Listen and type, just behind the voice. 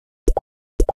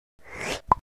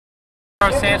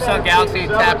our Samsung Galaxy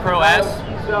TabPro S.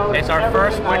 It's our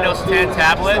first Windows 10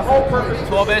 tablet,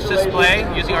 12-inch display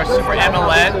using our Super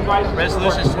AMOLED.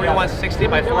 Resolution is 2160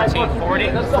 by 1440.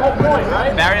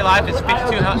 Battery life is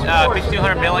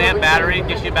 5200 milliamp battery,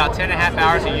 gives you about 10.5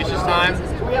 hours of usage time.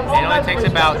 It only takes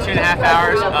about 2.5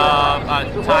 hours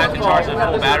of time to charge the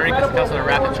full battery because it comes with a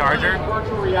rapid charger.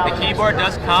 The keyboard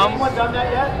does come with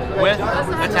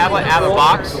the tablet out of the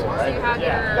box.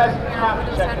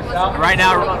 Right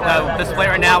now, the display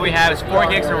right now we have is 4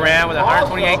 gigs of RAM with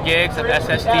 128 gigs of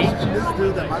SSD.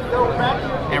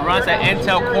 It runs an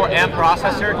Intel Core M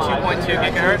processor, 2.2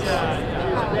 gigahertz.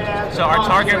 So our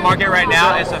target market right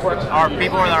now is our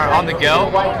people that are on the go.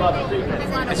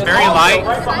 It's very light.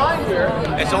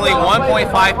 It's only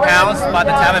 1.5 pounds by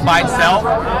the tablet by itself,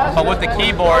 but with the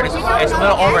keyboard, it's a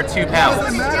little over 2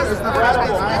 pounds.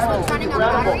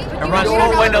 It runs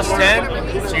full Windows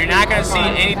 10, so you're not going to see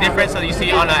any difference that you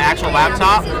see on an actual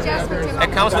laptop.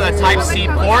 It comes with a Type-C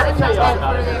port,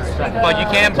 but you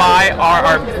can buy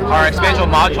our expansion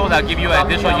module that'll give you an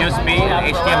additional USB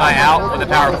and HDMI out with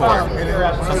a power cord.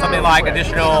 So something like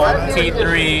additional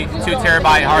T3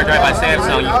 2TB hard drive by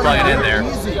Samsung, you can plug it in there.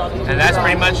 And that's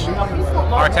pretty much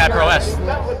our TabPro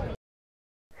S.